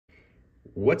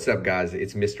What's up guys,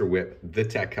 it's Mr. Whip, the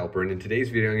tech helper, and in today's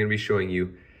video I'm going to be showing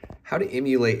you how to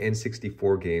emulate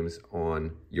N64 games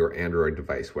on your Android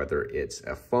device, whether it's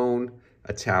a phone,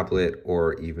 a tablet,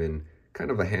 or even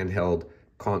kind of a handheld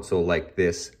console like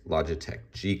this Logitech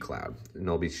G Cloud. And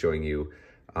I'll be showing you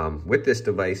with this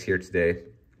device here today,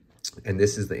 and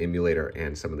this is the emulator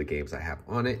and some of the games I have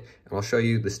on it, and I'll show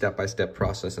you the step-by-step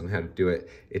process on how to do it.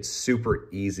 It's super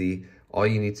easy. All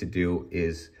you need to do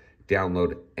is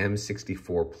download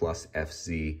M64Plus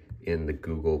FZ in the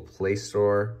Google Play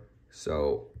Store.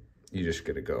 So you're just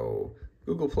gonna go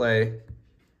Google Play,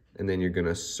 and then you're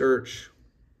gonna search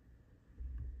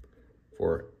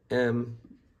for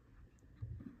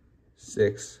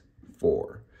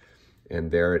M64. And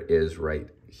there it is right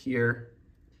here.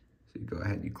 So you go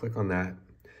ahead, you click on that,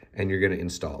 and you're gonna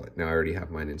install it. Now I already have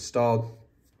mine installed.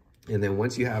 And then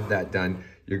once you have that done,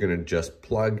 you're gonna just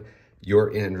plug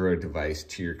your Android device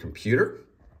to your computer.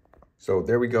 So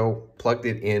there we go, plugged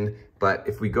it in. But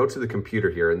if we go to the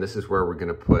computer here, and this is where we're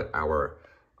gonna put our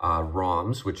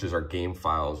ROMs, which is our game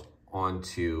files,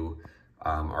 onto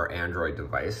our Android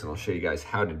device. And I'll show you guys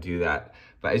how to do that.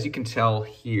 But as you can tell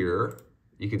here,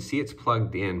 you can see it's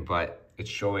plugged in, but it's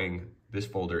showing this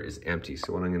folder is empty.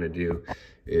 So what I'm gonna do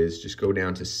is just go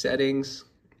down to settings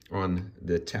on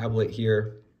the tablet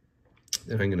here.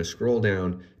 Then I'm gonna scroll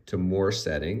down to more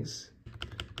settings.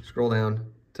 Scroll down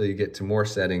till you get to more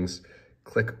settings,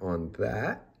 click on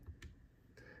that,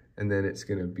 and then it's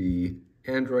gonna be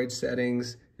Android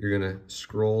settings. You're gonna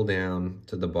scroll down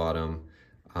to the bottom,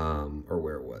 or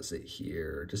where was it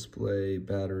here? Display,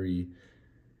 battery.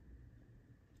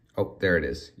 Oh, there it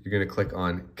is. You're gonna click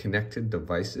on connected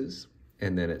devices,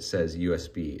 and then it says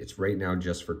USB. It's right now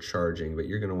just for charging, but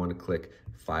you're gonna wanna click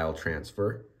file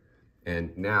transfer.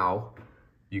 And now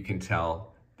you can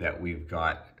tell that we've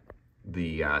got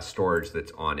the storage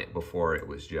that's on it. Before it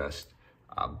was just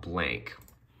blank.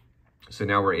 So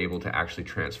now we're able to actually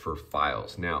transfer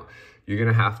files. Now you're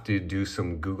gonna have to do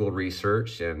some Google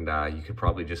research, and you could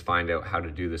probably just find out how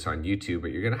to do this on YouTube,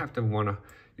 but you're gonna wanna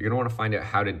find out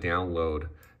how to download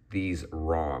these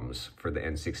ROMs for the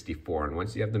N64. And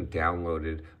once you have them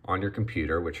downloaded on your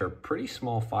computer, which are pretty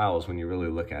small files when you really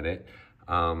look at it,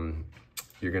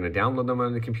 you're gonna download them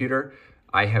on the computer.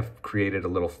 I have created a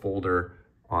little folder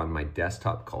on my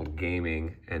desktop called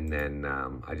gaming, and then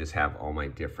I just have all my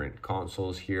different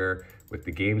consoles here with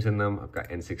the games in them. I've got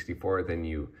N64. Then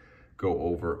you go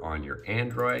over on your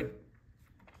Android,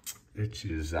 which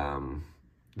is,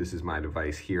 this is my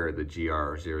device here, the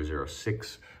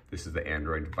GR006. This is the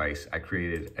Android device. I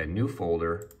created a new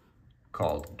folder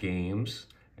called games,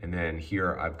 and then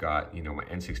here I've got, you know, my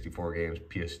N64 games,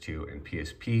 PS2 and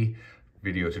PSP,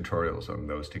 video tutorials on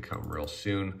those to come real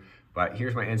soon. But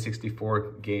here's my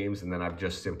N64 games, and then I've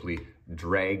just simply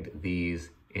dragged these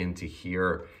into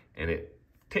here, and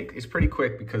it's pretty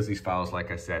quick because these files,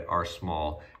 like I said, are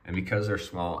small, and because they're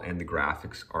small and the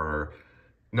graphics are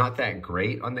not that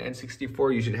great on the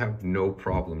N64, you should have no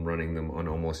problem running them on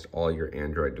almost all your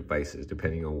Android devices,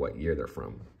 depending on what year they're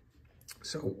from.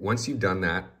 So once you've done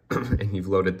that and you've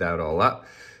loaded that all up,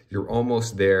 you're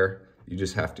almost there. You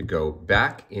just have to go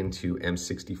back into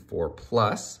M64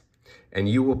 Plus, and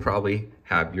you will probably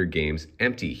have your games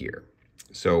empty here.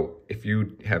 So if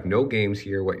you have no games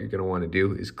here, what you're gonna wanna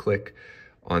do is click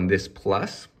on this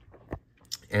plus,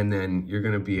 and then you're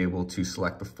gonna be able to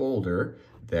select the folder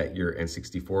that your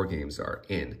N64 games are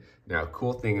in. Now,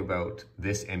 cool thing about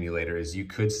this emulator is you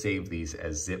could save these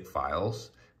as zip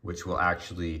files, which will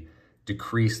actually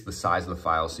decrease the size of the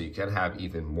file, so you can have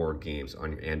even more games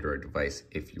on your Android device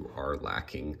if you are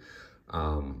lacking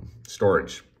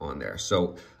storage on there.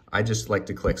 So I just like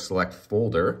to click select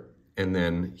folder, and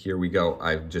then here we go.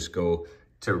 I just go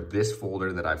to this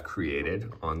folder that I've created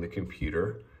on the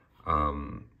computer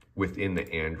within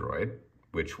the Android,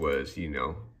 which was, you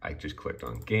know, I just clicked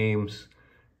on games,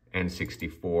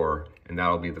 N64, and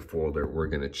that'll be the folder we're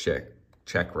gonna check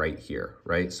right here,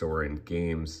 right? So we're in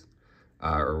games,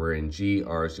 or we're in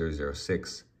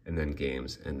GR006, and then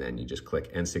games, and then you just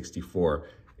click N64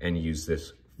 and use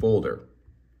this folder.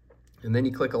 And then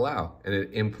you click allow, and it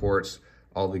imports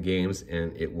all the games,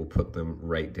 and it will put them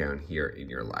right down here in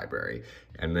your library.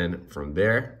 And then from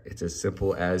there, it's as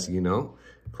simple as, you know,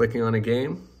 clicking on a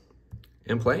game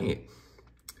and playing it.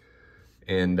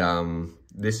 And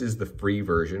this is the free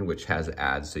version, which has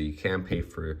ads, so you can pay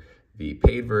for the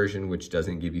paid version, which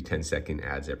doesn't give you 10-second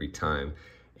ads every time.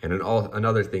 And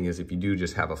another thing is, if you do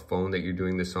just have a phone that you're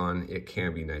doing this on, it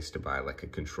can be nice to buy like a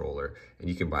controller, and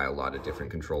you can buy a lot of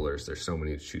different controllers. There's so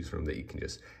many to choose from that you can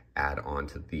just add on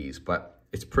to these, but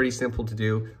it's pretty simple to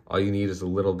do. All you need is a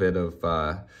little bit of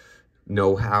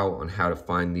know-how on how to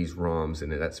find these ROMs,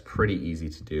 and that's pretty easy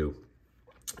to do.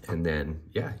 And then,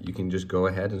 yeah, you can just go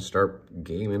ahead and start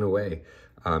gaming away.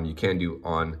 You can do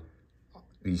on,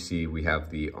 you see we have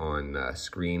the on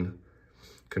screen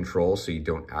control, so you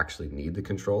don't actually need the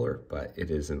controller, but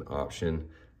it is an option.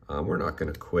 We're not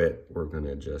gonna quit. We're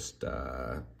gonna just,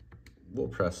 we'll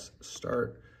press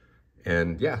start.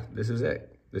 And yeah, this is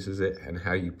it. This is it and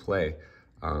how you play.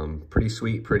 Pretty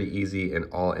sweet, pretty easy, and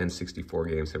all N64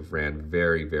 games have ran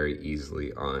very, very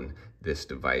easily on this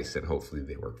device, and hopefully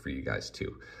they work for you guys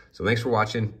too. So thanks for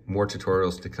watching. More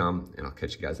tutorials to come, and I'll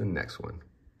catch you guys in the next one.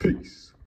 Peace.